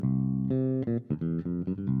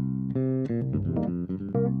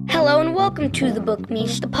Welcome to The Book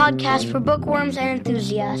Meets, the podcast for bookworms and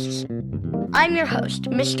enthusiasts. I'm your host,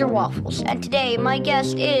 Mr. Waffles, and today my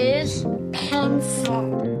guest is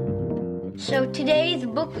Pencil. So today the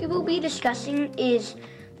book we will be discussing is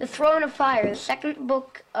The Throne of Fire, the second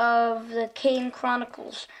book of the Kane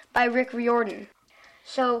Chronicles by Rick Riordan.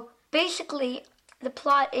 So basically the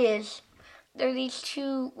plot is there are these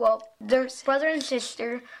two, they're brother and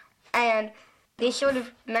sister, and they sort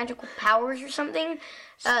of magical powers or something,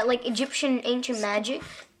 like Egyptian ancient magic,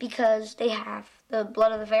 because they have the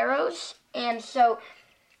blood of the pharaohs. And so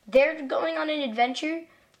they're going on an adventure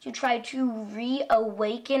to try to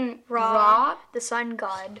reawaken Ra, the sun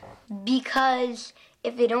god. Because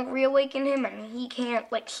if they don't reawaken him and he can't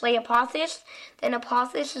slay Apophis, then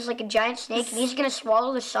Apophis is like a giant snake and he's going to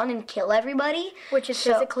swallow the sun and kill everybody. Which is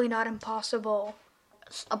physically not impossible.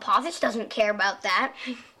 Apophis doesn't care about that.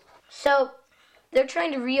 So they're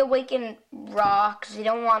trying to reawaken Ra because they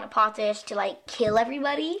don't want Apophis to kill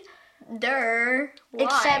everybody. Why?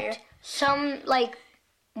 Except some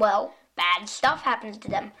bad stuff happens to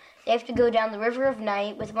them. They have to go down the River of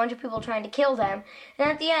Night with a bunch of people trying to kill them.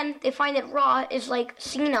 And at the end, they find that Ra is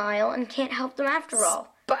senile and can't help them after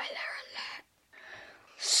all. Spoiler alert.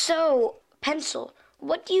 So, Pencil,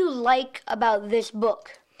 what do you like about this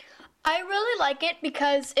book? I really like it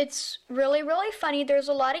because it's really, really funny. There's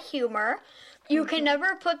a lot of humor. You can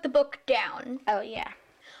never put the book down. Oh, yeah.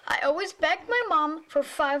 I always begged my mom for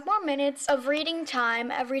 5 more minutes of reading time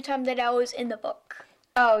every time that I was in the book.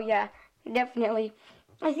 Oh, yeah, definitely.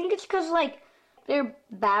 I think it's because, there are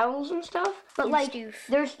battles and stuff, but,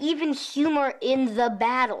 there's even humor in the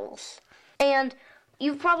battles. And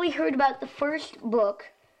you've probably heard about the first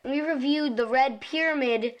book. We reviewed The Red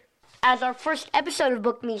Pyramid as our first episode of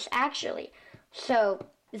Book Meets, actually. So,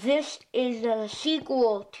 this is a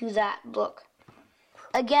sequel to that book.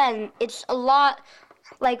 Again, it's a lot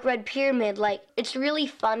like Red Pyramid. It's really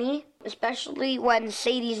funny, especially when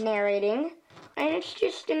Sadie's narrating. And it's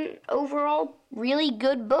just an overall really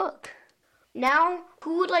good book. Now,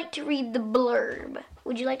 who would like to read the blurb?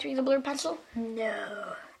 Would you like to read the blurb, Pencil?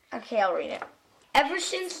 No. Okay, I'll read it. Ever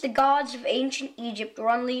since the gods of ancient Egypt were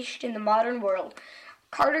unleashed in the modern world,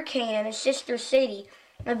 Carter Kane and his sister Sadie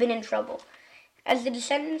have been in trouble. As the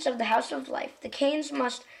descendants of the House of Life, the Kanes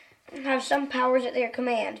must have some powers at their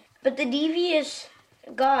command, but the devious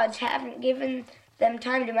gods haven't given them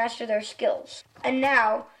time to master their skills. And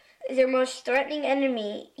now, their most threatening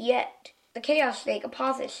enemy yet, the Chaos Snake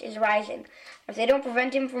Apophis, is rising. If they don't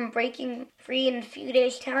prevent him from breaking free in a few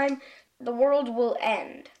days' time, the world will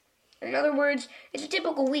end. In other words, it's a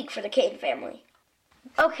typical week for the Kane family.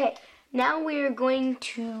 Okay, now we're going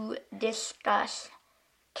to discuss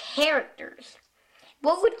characters.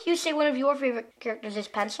 What would you say one of your favorite characters is,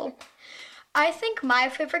 Pencil? I think my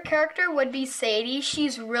favorite character would be Sadie.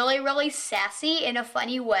 She's really, really sassy in a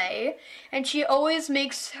funny way, and she always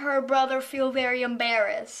makes her brother feel very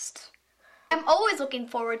embarrassed. I'm always looking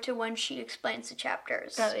forward to when she explains the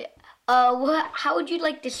chapters. Oh, yeah. How would you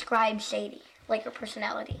describe Sadie? Her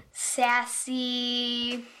personality?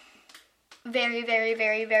 Sassy. Very, very,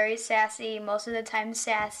 very, very sassy. Most of the time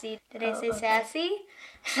sassy. Did I say sassy?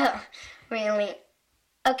 Really?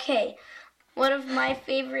 Okay. One of my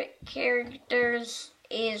favorite characters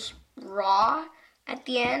is Ra at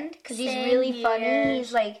the end, because he's really funny.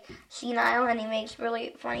 He's senile and he makes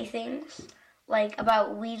really funny things,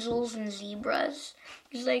 about weasels and zebras.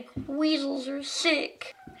 He's weasels are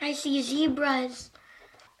sick. I see zebras.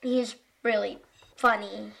 He's really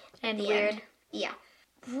funny and weird. End. Yeah.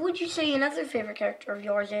 Who would you say another favorite character of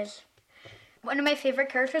yours is? One of my favorite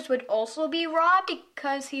characters would also be Ra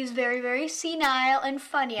because he's very, very senile and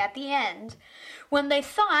funny at the end. When they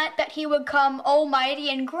thought that he would come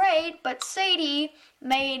almighty and great, but Sadie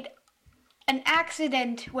made an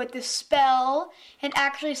accident with the spell and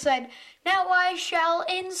actually said, "Now I shall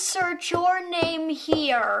insert your name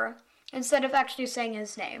here," instead of actually saying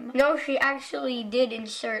his name. No, she actually did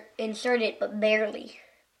insert it, but barely.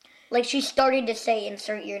 She started to say,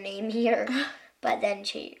 "Insert your name here," but then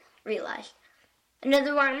she realized.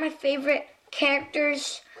 Another one of my favorite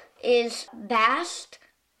characters is Bast,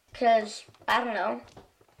 because, I don't know.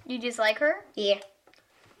 You just like her? Yeah.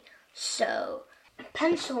 So,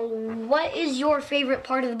 Pencil, what is your favorite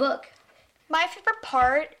part of the book? My favorite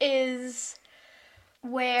part is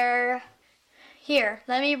where... Here,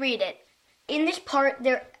 let me read it. In this part,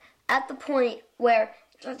 they're at the point where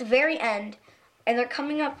it's at the very end, and they're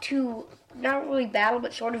coming up to, not really battle,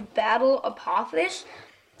 but sort of battle Apophis,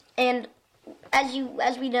 and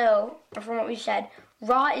as we know, or from what we said,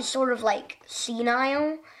 Ra is sort of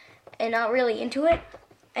senile and not really into it.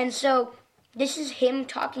 And so this is him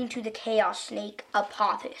talking to the Chaos Snake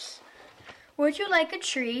Apophis. Would you like a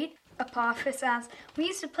treat? Apophis asked. We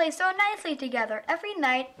used to play so nicely together every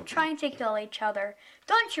night, trying to kill each other.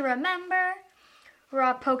 Don't you remember?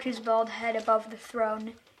 Rob poked his bald head above the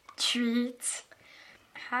throne. Treats?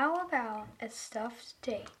 How about a stuffed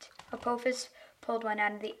date? Apophis pulled one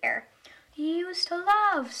out of the air. You used to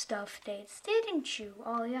love stuffed dates, didn't you?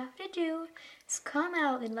 All you have to do is come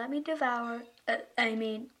out and let me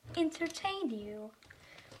entertain you.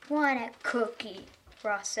 Want a cookie,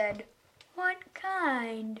 Ross said. What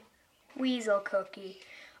kind? Weasel cookie.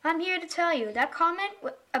 I'm here to tell you, that comment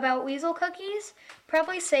about weasel cookies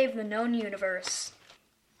probably saved the known universe.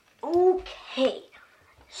 Okay,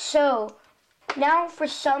 so now for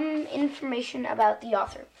some information about the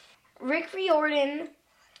author. Rick Riordan,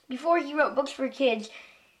 before he wrote books for kids,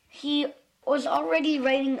 he was already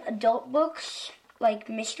writing adult books, like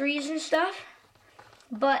mysteries and stuff.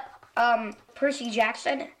 But Percy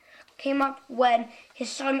Jackson came up when his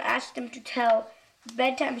son asked him to tell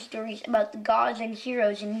bedtime stories about the gods and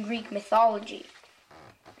heroes in Greek mythology.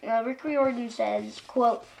 Rick Riordan says,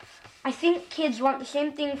 quote, I think kids want the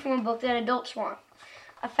same thing from a book that adults want.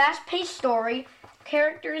 A fast-paced story,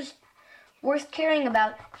 characters worth caring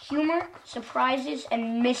about, humor, surprises,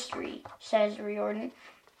 and mystery, says Riordan.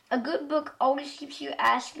 A good book always keeps you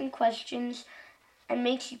asking questions and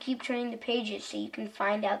makes you keep turning the pages so you can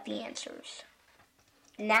find out the answers.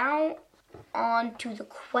 Now, on to the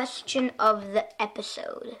question of the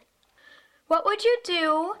episode. What would you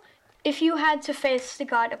do if you had to face the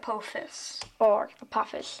god Apophis? Or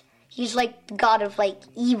Apophis. He's like the god of like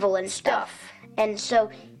evil and stuff. And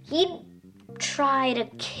so he'd try to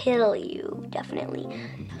kill you, definitely.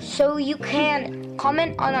 So you can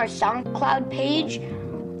comment on our SoundCloud page,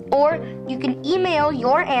 or you can email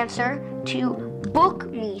your answer to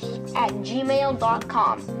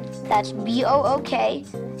bookmeese@gmail.com. That's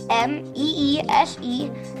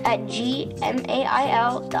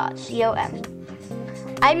bookmeese@gmail.com.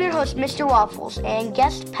 I'm your host, Mr. Waffles, and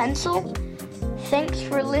guest Pencil. Thanks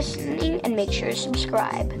for listening, and make sure to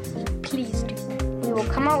subscribe. Please do. We will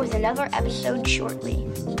come out with another episode shortly.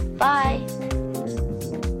 Bye.